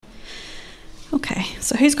Okay,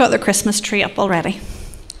 so who's got their Christmas tree up already?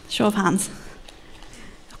 Show of hands.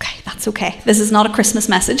 Okay, that's okay. This is not a Christmas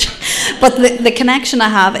message. But the connection I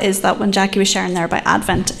have is that when Jackie was sharing there about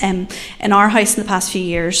Advent, in our house in the past few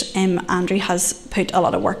years, Andrew has put a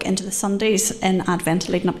lot of work into the Sundays in Advent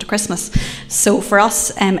leading up to Christmas. So for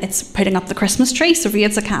us, it's putting up the Christmas tree. So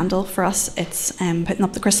it's a candle. For us, it's putting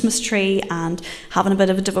up the Christmas tree and having a bit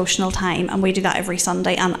of a devotional time. And we do that every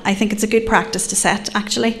Sunday. And I think it's a good practice to set,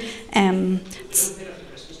 actually. You don't put up the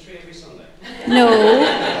Christmas tree every Sunday? No.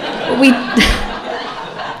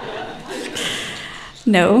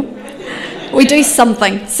 No. We do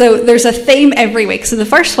something. So there's a theme every week. So the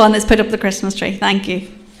first one is put up the Christmas tree. Thank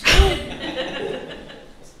you.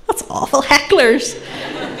 That's awful. Hecklers.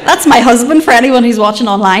 That's my husband, for anyone who's watching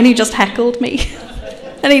online, who just heckled me.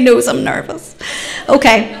 And he knows I'm nervous.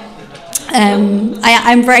 Okay.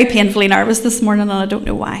 I'm very painfully nervous this morning, and I don't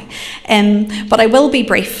know why. But I will be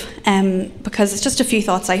brief, because it's just a few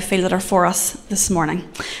thoughts I feel that are for us this morning.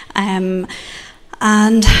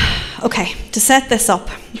 And, okay, to set this up,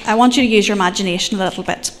 I want you to use your imagination a little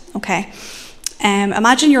bit, okay?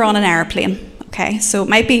 Imagine you're on an airplane, okay? So it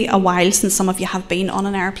might be a while since some of you have been on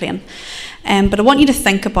an airplane. But I want you to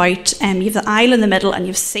think about, you have the aisle in the middle and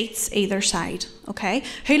you have seats either side, okay?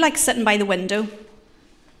 Who likes sitting by the window?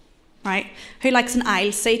 Right? Who likes an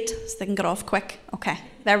aisle seat so they can get off quick? Okay,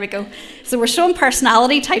 there we go. So we're showing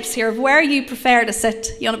personality types here of where you prefer to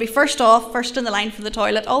sit. You want to be first off, first in the line for the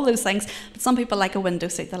toilet, all those things. But some people like a window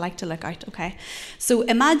seat. They like to look out, okay? So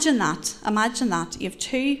imagine that. Imagine that. You have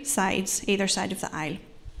two sides, either side of the aisle.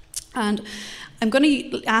 And I'm going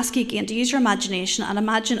to ask you again to use your imagination and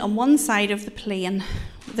imagine on one side of the plane,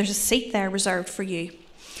 there's a seat there reserved for you.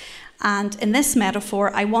 And in this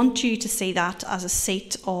metaphor, I want you to see that as a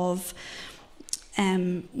seat of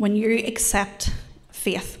when you accept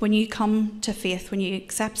faith, when you come to faith, when you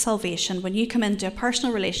accept salvation, when you come into a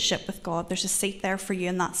personal relationship with God, there's a seat there for you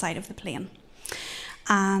on that side of the plane.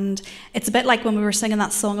 And it's a bit like when we were singing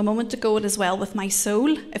that song a moment ago, It Is Well With My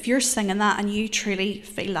Soul. If you're singing that and you truly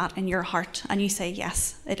feel that in your heart and you say,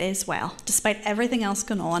 yes, it is well, despite everything else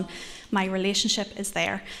going on, my relationship is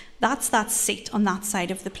there. That's that seat on that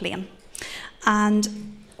side of the plane.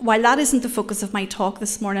 And while that isn't the focus of my talk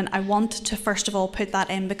this morning, I want to first of all put that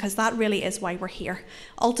in because that really is why we're here.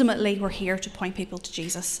 Ultimately, we're here to point people to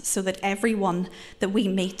Jesus so that everyone that we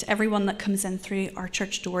meet, everyone that comes in through our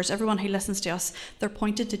church doors, everyone who listens to us, they're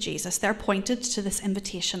pointed to Jesus. They're pointed to this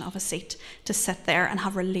invitation of a seat to sit there and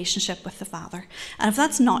have a relationship with the Father. And if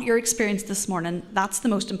that's not your experience this morning, that's the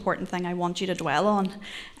most important thing I want you to dwell on.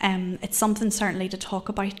 It's something certainly to talk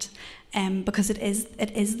about. Because it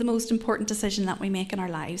is the most important decision that we make in our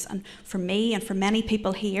lives. And for me and for many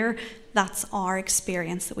people here, that's our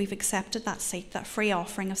experience, that we've accepted that seat, that free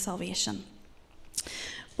offering of salvation.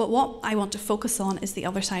 But what I want to focus on is the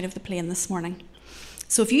other side of the plane this morning.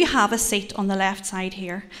 So if you have a seat on the left side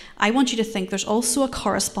here, I want you to think there's also a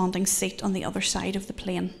corresponding seat on the other side of the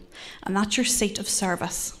plane. And that's your seat of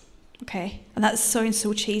service. Okay? And that sounds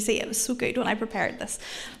so cheesy. It was so good when I prepared this.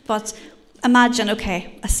 But imagine,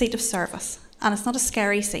 okay, a seat of service, and it's not a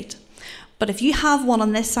scary seat, but if you have one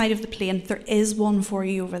on this side of the plane, there is one for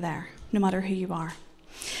you over there, no matter who you are.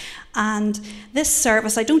 And this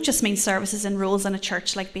service, I don't just mean services and roles in a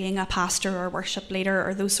church like being a pastor or a worship leader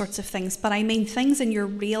or those sorts of things, but I mean things in your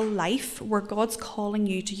real life where God's calling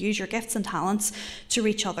you to use your gifts and talents to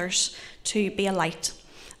reach others, to be a light.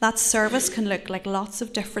 That service can look like lots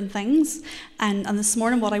of different things. And this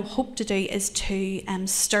morning what I hope to do is to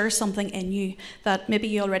stir something in you that maybe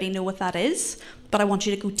you already know what that is, but I want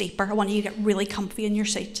you to go deeper. I want you to get really comfy in your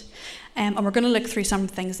seat. And we're going to look through some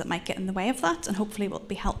things that might get in the way of that, and hopefully it will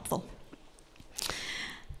be helpful.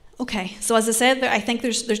 Okay, so as I said, I think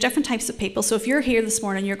there's different types of people. So if you're here this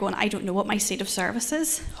morning and you're going, I don't know what my seat of service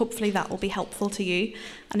is, hopefully that will be helpful to you.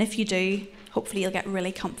 And if you do, hopefully you'll get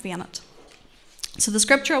really comfy in it. So the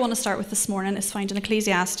scripture I want to start with this morning is found in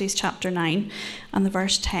Ecclesiastes chapter 9 and the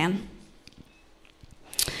verse 10.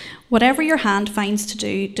 Whatever your hand finds to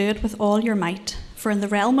do, do it with all your might, for in the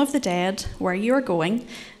realm of the dead, where you are going,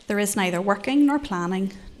 there is neither working nor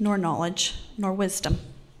planning, nor knowledge, nor wisdom.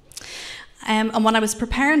 And when I was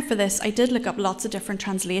preparing for this, I did look up lots of different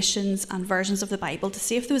translations and versions of the Bible to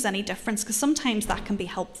see if there was any difference, because sometimes that can be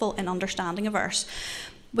helpful in understanding a verse.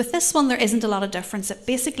 With this one, there isn't a lot of difference. It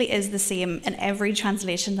basically is the same in every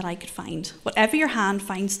translation that I could find. Whatever your hand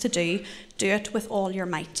finds to do, do it with all your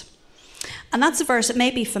might. And that's a verse, it may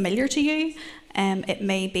be familiar to you. It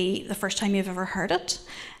may be the first time you've ever heard it.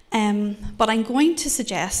 But I'm going to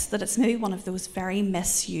suggest that it's maybe one of those very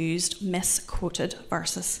misused, misquoted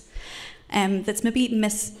verses. That's maybe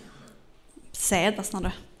missaid, that's not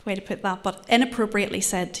a way to put that, but inappropriately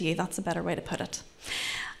said to you, that's a better way to put it.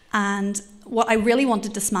 And what I really want to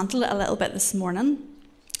dismantle it a little bit this morning,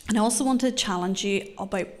 and I also want to challenge you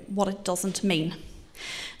about what it doesn't mean.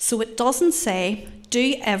 So it doesn't say,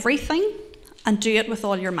 do everything and do it with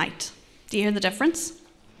all your might. Do you hear the difference?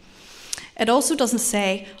 It also doesn't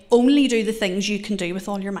say, only do the things you can do with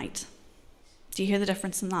all your might. Do you hear the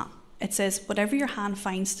difference in that? It says, whatever your hand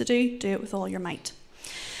finds to do it with all your might.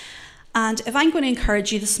 And if I'm going to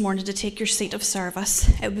encourage you this morning to take your seat of service,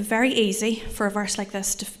 it would be very easy for a verse like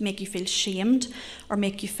this to make you feel shamed or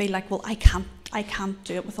make you feel like, well, I can't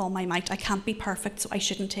do it with all my might. I can't be perfect, so I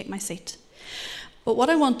shouldn't take my seat. But what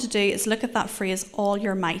I want to do is look at that phrase, all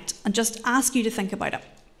your might, and just ask you to think about it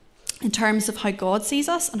in terms of how God sees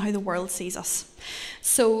us and how the world sees us.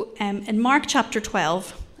 So in Mark chapter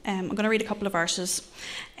 12, I'm going to read a couple of verses.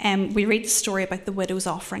 We read the story about the widow's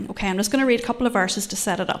offering. Okay, I'm just going to read a couple of verses to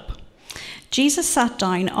set it up. Jesus sat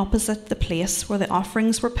down opposite the place where the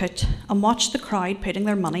offerings were put and watched the crowd putting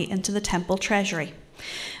their money into the temple treasury.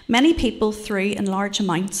 Many people threw in large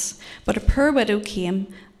amounts, but a poor widow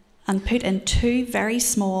came and put in 2 very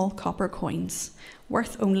small copper coins,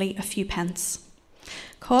 worth only a few pence.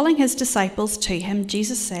 Calling his disciples to him,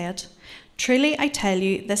 Jesus said, "Truly I tell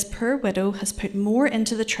you, this poor widow has put more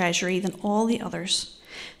into the treasury than all the others.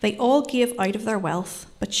 They all gave out of their wealth,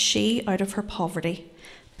 but she, out of her poverty,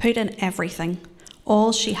 put in everything,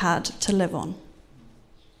 all she had to live on."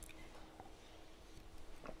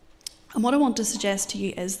 And what I want to suggest to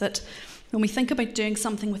you is that when we think about doing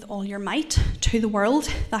something with all your might to the world,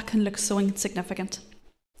 that can look so insignificant.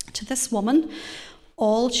 To this woman,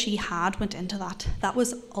 all she had went into that. That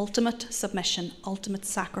was ultimate submission, ultimate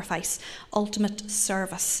sacrifice, ultimate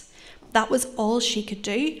service. That was all she could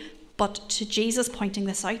do. But to Jesus pointing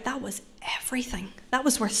this out, that was everything. That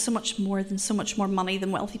was worth so much more money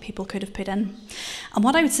than wealthy people could have put in. And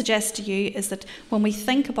what I would suggest to you is that when we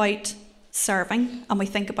think about serving and we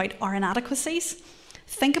think about our inadequacies,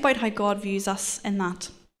 think about how God views us in that.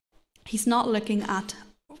 He's not looking at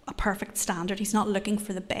a perfect standard. He's not looking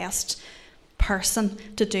for the best person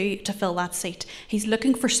to fill that seat. He's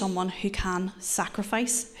looking for someone who can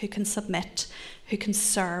sacrifice, who can submit, who can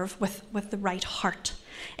serve with the right heart.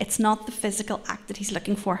 It's not the physical act that he's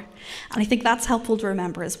looking for. And I think that's helpful to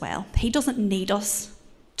remember as well. He doesn't need us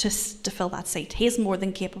to fill that seat. He is more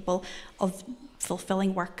than capable of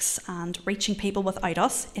fulfilling works and reaching people without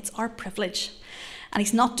us. It's our privilege. And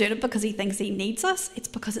he's not doing it because he thinks he needs us. It's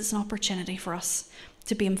because it's an opportunity for us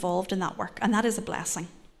to be involved in that work. And that is a blessing.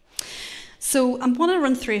 So I'm going to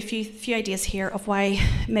run through a few ideas here of why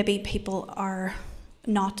maybe people are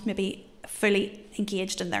not maybe fully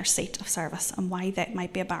engaged in their seat of service and why that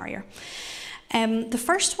might be a barrier. The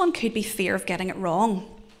first one could be fear of getting it wrong,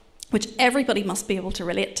 which everybody must be able to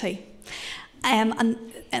relate to. And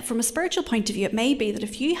from a spiritual point of view, it may be that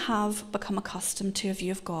if you have become accustomed to a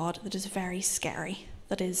view of God that is very scary,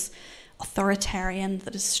 that is authoritarian,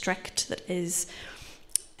 that is strict, that is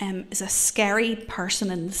a scary person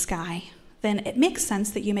in the sky, then it makes sense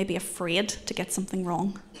that you may be afraid to get something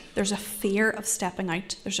wrong. There's a fear of stepping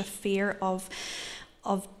out. There's a fear of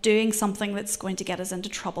doing something that's going to get us into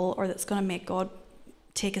trouble or that's going to make God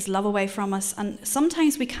take his love away from us. And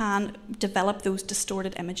sometimes we can develop those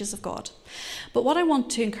distorted images of God. But what I want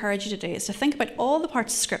to encourage you to do is to think about all the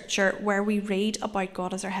parts of Scripture where we read about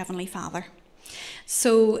God as our Heavenly Father.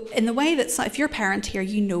 So in the way that if you're a parent here,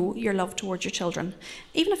 you know your love towards your children.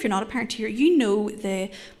 Even if you're not a parent here, you know the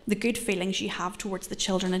good feelings you have towards the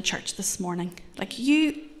children in church this morning. Like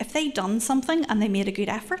if they'd done something and they made a good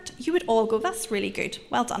effort, you would all go, that's really good,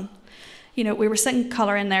 well done. You know, we were singing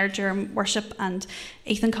colour in there during worship and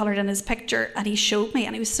Ethan coloured in his picture and he showed me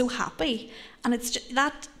and he was so happy. And it's just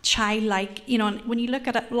that childlike, you know, when you look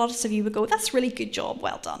at it, a lot of you would go, that's really good job,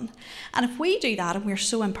 well done. And if we do that and we're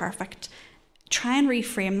so imperfect, try and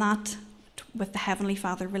reframe that with the Heavenly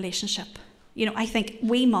Father relationship. You know, I think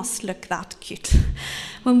we must look that cute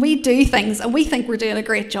when we do things and we think we're doing a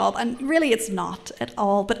great job, and really it's not at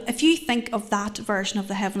all. But if you think of that version of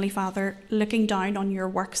the Heavenly Father looking down on your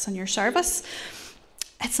works and your service,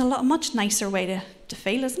 it's a much nicer way to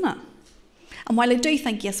feel, isn't it? And while I do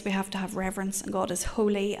think, yes, we have to have reverence and God is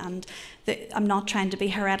holy, and I'm not trying to be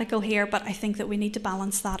heretical here, but I think that we need to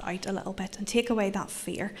balance that out a little bit and take away that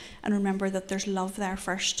fear and remember that there's love there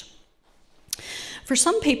first. For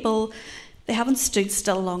some people, they haven't stood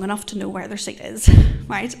still long enough to know where their seat is,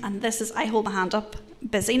 right? And this is, I hold my hand up,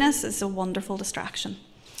 busyness is a wonderful distraction.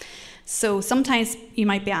 So sometimes you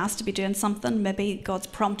might be asked to be doing something, maybe God's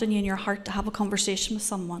prompting you in your heart to have a conversation with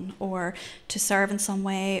someone or to serve in some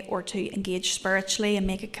way or to engage spiritually and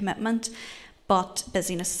make a commitment, but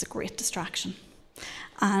busyness is a great distraction.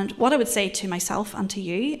 And what I would say to myself and to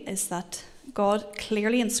you is that God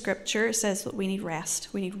clearly in Scripture says that we need rest.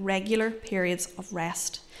 We need regular periods of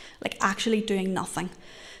rest, like actually doing nothing.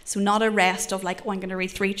 So not a rest of like, oh, I'm going to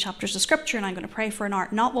read 3 chapters of Scripture and I'm going to pray for an hour.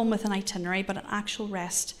 Not one with an itinerary, but an actual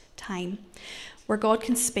rest time where God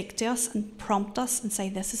can speak to us and prompt us and say,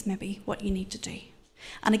 this is maybe what you need to do.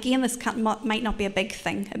 And again, this might not be a big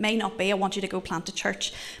thing. It may not be, I want you to go plant a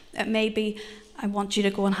church. It may be, I want you to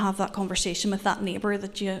go and have that conversation with that neighbour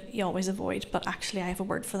that you always avoid, but actually I have a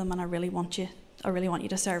word for them and I really want you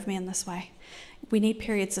to serve me in this way. We need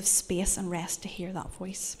periods of space and rest to hear that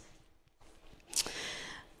voice.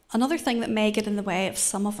 Another thing that may get in the way of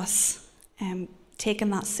some of us taking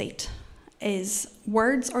that seat is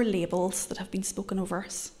words or labels that have been spoken over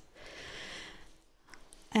us.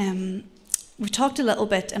 We talked a little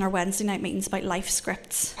bit in our Wednesday night meetings about life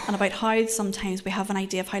scripts and about how sometimes we have an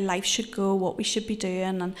idea of how life should go, what we should be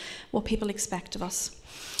doing and what people expect of us.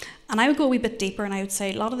 And I would go a wee bit deeper and I would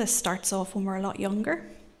say a lot of this starts off when we're a lot younger.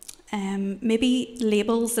 Maybe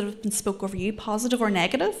labels that have been spoke over you, positive or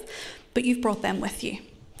negative, but you've brought them with you.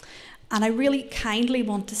 And I really kindly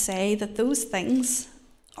want to say that those things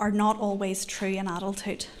are not always true in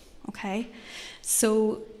adulthood, okay?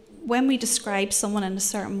 So when we describe someone in a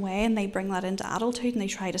certain way and they bring that into adulthood and they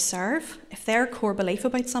try to serve, if their core belief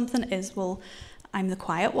about something is, well, I'm the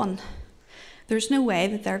quiet one, there's no way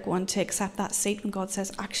that they're going to accept that seat when God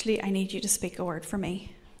says, actually, I need you to speak a word for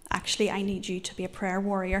me. Actually, I need you to be a prayer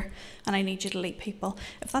warrior and I need you to lead people.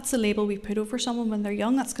 If that's the label we put over someone when they're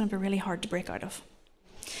young, that's going to be really hard to break out of.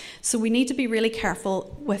 So we need to be really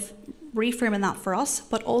careful with reframing that for us,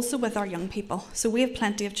 but also with our young people. So we have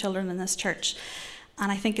plenty of children in this church.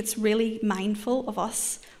 And I think it's really mindful of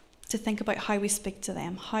us to think about how we speak to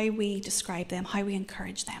them, how we describe them, how we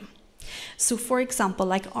encourage them. So for example,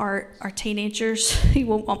 like our teenagers, you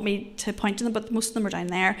won't want me to point to them, but most of them are down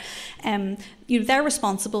there. They're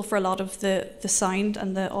responsible for a lot of the sound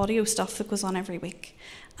and the audio stuff that goes on every week.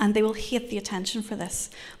 And they will hate the attention for this.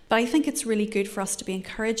 But I think it's really good for us to be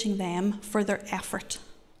encouraging them for their effort.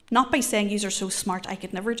 Not by saying, you are so smart, I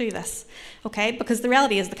could never do this, okay? Because the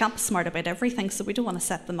reality is they can't be smart about everything, so we don't want to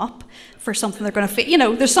set them up for something they're going to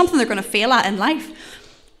fail. There's something they're going to fail at in life.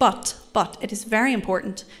 But it is very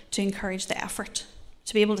important to encourage the effort,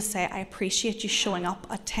 to be able to say, I appreciate you showing up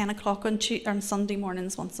at 10 o'clock on Sunday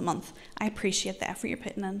mornings once a month. I appreciate the effort you're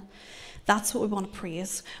putting in. That's what we want to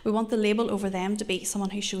praise. We want the label over them to be someone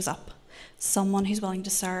who shows up. Someone who's willing to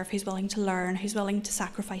serve, who's willing to learn, who's willing to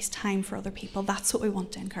sacrifice time for other people. That's what we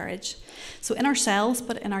want to encourage. So in ourselves,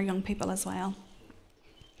 but in our young people as well.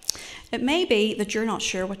 It may be that you're not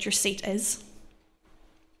sure what your seat is.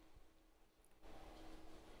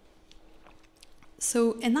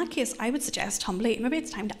 So in that case, I would suggest humbly, maybe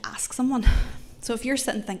it's time to ask someone. So if you're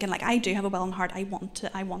sitting thinking, like, I do have a willing heart, I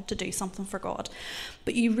want to do something for God,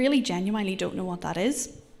 but you really genuinely don't know what that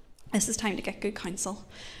is, this is time to get good counsel.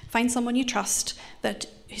 Find someone you trust,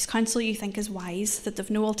 whose counsel you think is wise, that they've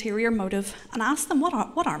no ulterior motive, and ask them, what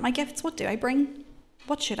are my gifts? What do I bring?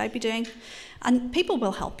 What should I be doing? And people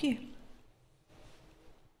will help you.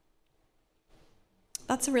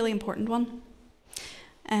 That's a really important one.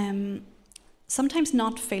 Sometimes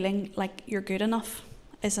not feeling like you're good enough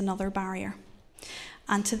is another barrier.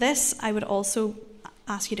 And to this, I would also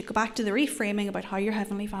ask you to go back to the reframing about how your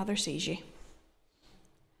Heavenly Father sees you.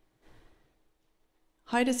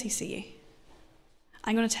 How does he see you?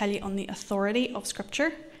 I'm going to tell you on the authority of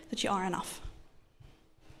Scripture that you are enough.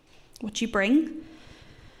 What you bring,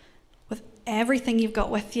 with everything you've got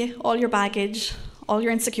with you, all your baggage, all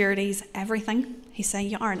your insecurities, everything, he's saying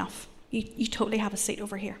you are enough. You totally have a seat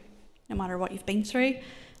over here. No matter what you've been through,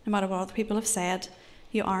 no matter what other people have said,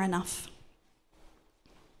 you are enough.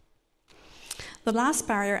 The last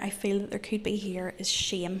barrier I feel that there could be here is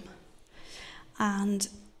shame. And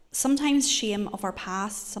sometimes shame of our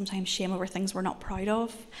past, sometimes shame over things we're not proud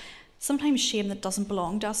of, sometimes shame that doesn't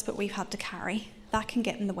belong to us but we've had to carry. That can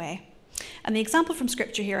get in the way. And the example from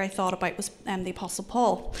Scripture here I thought about was the Apostle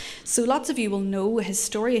Paul. So lots of you will know his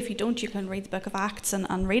story. If you don't, you can read the book of Acts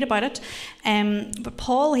and read about it. But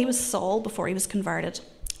Paul, he was Saul before he was converted.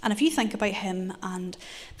 And if you think about him and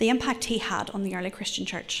the impact he had on the early Christian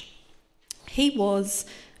church, he was,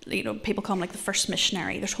 people call him like the first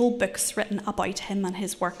missionary. There's whole books written about him and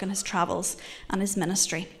his work and his travels and his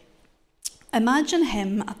ministry. Imagine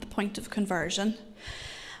him at the point of conversion,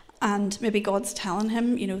 and maybe God's telling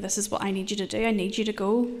him, this is what I need you to do. I need you to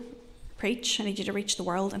go preach. I need you to reach the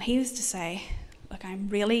world. And he was to say, look, I'm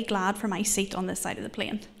really glad for my seat on this side of the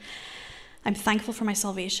plane. I'm thankful for my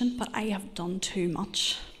salvation, but I have done too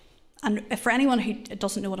much. And for anyone who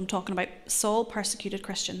doesn't know what I'm talking about, Saul persecuted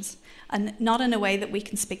Christians, and not in a way that we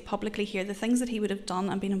can speak publicly here. The things that he would have done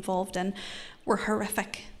and been involved in were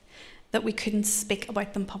horrific, that we couldn't speak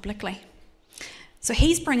about them publicly. So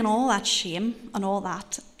he's bringing all that shame and all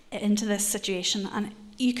that into this situation, and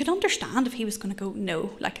you could understand if he was going to go,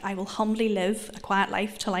 no, like, I will humbly live a quiet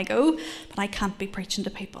life till I go, but I can't be preaching to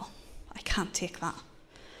people. I can't take that.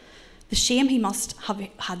 The shame he must have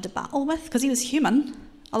had to battle with, because he was human.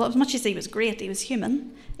 Although as much as he was great, he was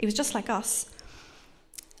human. He was just like us.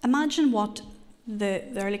 Imagine what the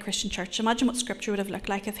early Christian church, imagine what Scripture would have looked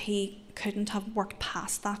like if he couldn't have worked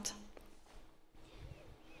past that.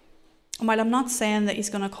 And while I'm not saying that he's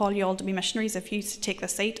going to call you all to be missionaries if you take the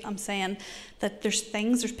seat, I'm saying that there's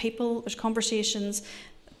things, there's people, there's conversations,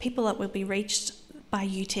 people that will be reached by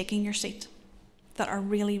you taking your seat that are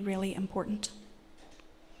really, really important.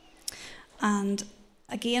 And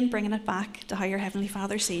again, bringing it back to how your Heavenly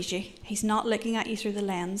Father sees you. He's not looking at you through the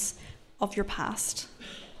lens of your past.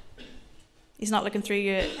 He's not looking through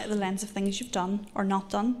you the lens of things you've done or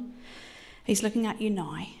not done. He's looking at you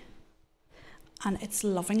now. And it's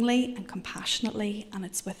lovingly and compassionately, and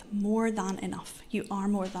it's with more than enough. You are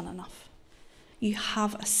more than enough. You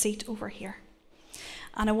have a seat over here.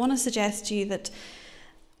 And I want to suggest to you that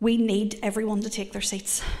we need everyone to take their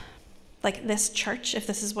seats. Like this church, if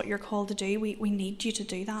this is what you're called to do, we need you to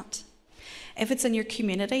do that. If it's in your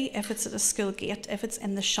community, if it's at a school gate, if it's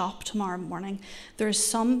in the shop tomorrow morning, there's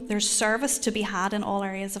service to be had in all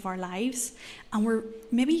areas of our lives, and we're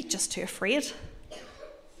maybe just too afraid.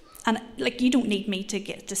 And like, you don't need me to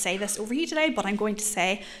get to say this over you today, but I'm going to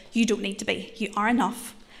say you don't need to be. You are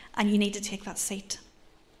enough, and you need to take that seat.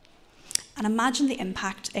 And imagine the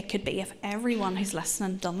impact it could be if everyone who's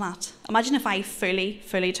listening done that. Imagine if I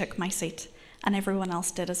fully took my seat and everyone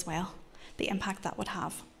else did as well. The impact that would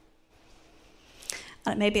have.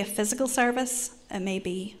 And it may be a physical service, it may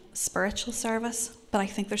be spiritual service, but I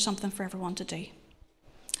think there's something for everyone to do.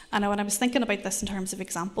 And when I was thinking about this in terms of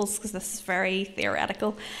examples, because this is very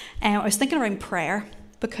theoretical, I was thinking around prayer,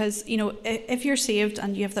 because, you know, if you're saved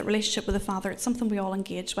and you have that relationship with the Father, it's something we all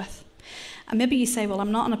engage with. And maybe you say, well,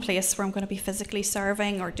 I'm not in a place where I'm going to be physically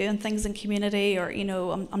serving or doing things in community, or, you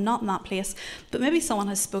know, I'm not in that place. But maybe someone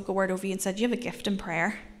has spoke a word over you and said, you have a gift in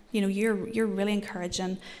prayer. You know, you're really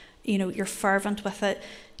encouraging, you know, you're fervent with it.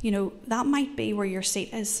 You know, that might be where your seat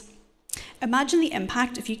is. Imagine the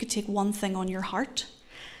impact if you could take one thing on your heart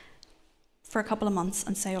for a couple of months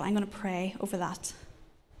and say, well, I'm going to pray over that.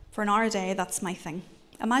 For an hour a day, that's my thing.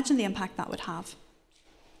 Imagine the impact that would have.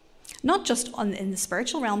 Not just in the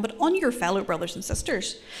spiritual realm, but on your fellow brothers and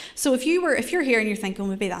sisters. So if you're here and you're thinking,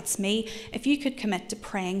 maybe that's me, if you could commit to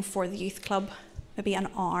praying for the youth club, maybe an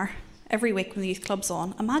hour every week when the youth club's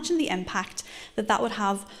on, imagine the impact that would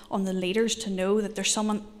have on the leaders to know that there's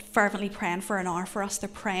someone fervently praying for an hour for us. They're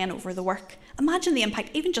praying over the work. Imagine the impact,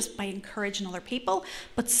 even just by encouraging other people,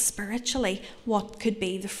 but spiritually, what could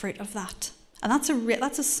be the fruit of that? And that's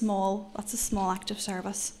a small act of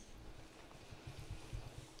service.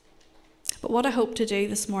 But what I hope to do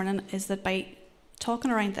this morning is that by talking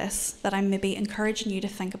around this, that I'm maybe encouraging you to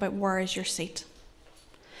think about, where is your seat?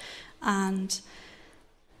 And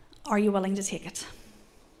are you willing to take it?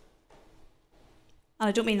 And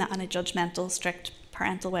I don't mean that in a judgmental, strict,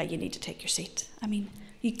 parental way, you need to take your seat. I mean,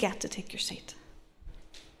 you get to take your seat.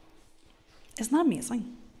 Isn't that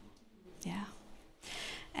amazing? Yeah.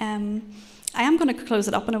 I am going to close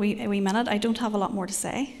it up in a wee minute. I don't have a lot more to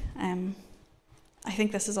say. I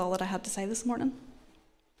think this is all that I had to say this morning.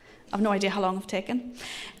 I've no idea how long I've taken.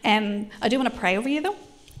 I do want to pray over you though.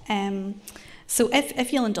 So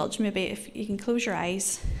if you'll indulge, maybe if you can close your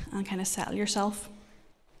eyes and kind of settle yourself.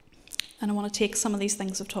 And I want to take some of these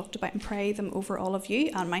things I've talked about and pray them over all of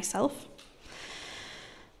you and myself.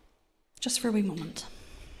 Just for a wee moment.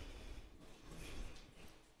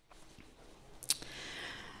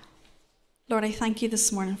 Lord, I thank you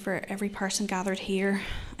this morning for every person gathered here.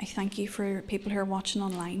 I thank you for people who are watching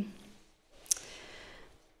online.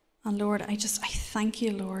 And Lord, I thank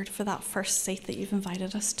you, Lord, for that first seat that you've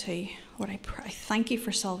invited us to. Lord, I thank you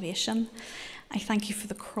for salvation. I thank you for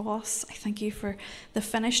the cross. I thank you for the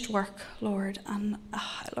finished work, Lord. And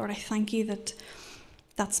Lord, I thank you that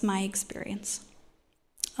that's my experience.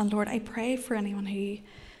 And Lord, I pray for anyone who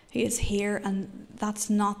is here and that's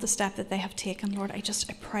not the step that they have taken, Lord. I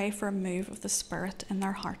pray for a move of the Spirit in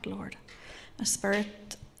their heart, Lord. A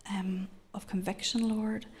spirit of conviction,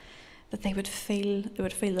 Lord. That they would feel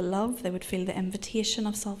the love, they would feel the invitation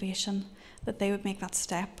of salvation, that they would make that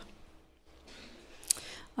step.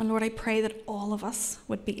 And Lord, I pray that all of us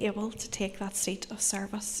would be able to take that seat of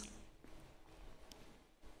service.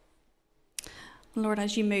 Lord,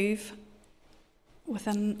 as you move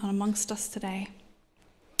within and amongst us today,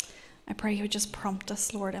 I pray you would just prompt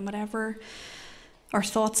us, Lord, in whatever our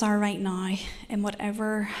thoughts are right now, in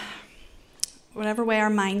whatever way our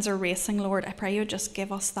minds are racing, Lord, I pray you would just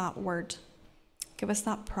give us that word. Give us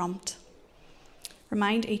that prompt.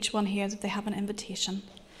 Remind each one here that they have an invitation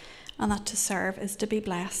and that to serve is to be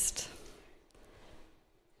blessed.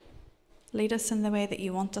 Lead us in the way that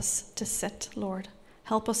you want us to sit, Lord.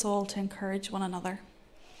 Help us all to encourage one another.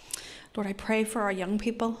 Lord, I pray for our young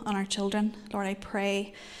people and our children. Lord, I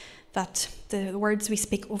pray that the words we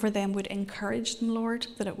speak over them would encourage them, Lord,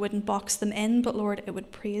 that it wouldn't box them in, but Lord, it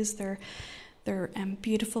would praise their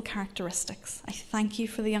beautiful characteristics. I thank you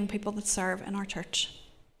for the young people that serve in our church.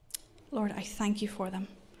 Lord, I thank you for them.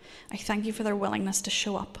 I thank you for their willingness to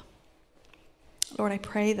show up. Lord, I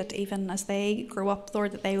pray that even as they grow up,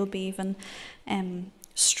 Lord, that they will be even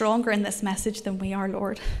stronger in this message than we are,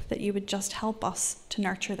 Lord, that you would just help us to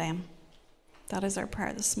nurture them. That is our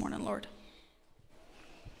prayer this morning, Lord.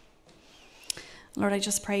 Lord, I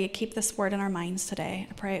just pray you keep this word in our minds today.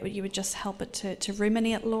 I pray you would just help it to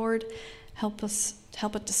ruminate, Lord. Help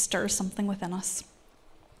it to stir something within us.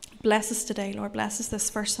 Bless us today, Lord. Bless us this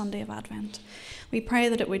first Sunday of Advent. We pray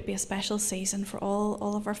that it would be a special season for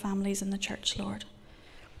all of our families in the church, Lord.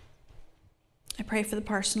 I pray for the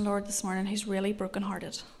person, Lord, this morning who's really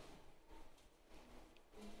brokenhearted.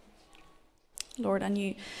 Lord, and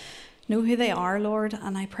you know who they are, Lord,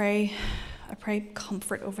 and I pray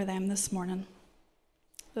comfort over them this morning.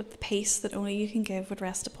 That the peace that only you can give would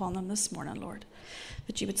rest upon them this morning, Lord.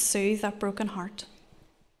 That you would soothe that broken heart.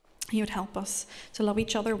 You would help us to love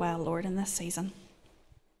each other well, Lord, in this season.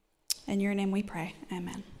 In your name we pray.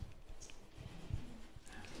 Amen.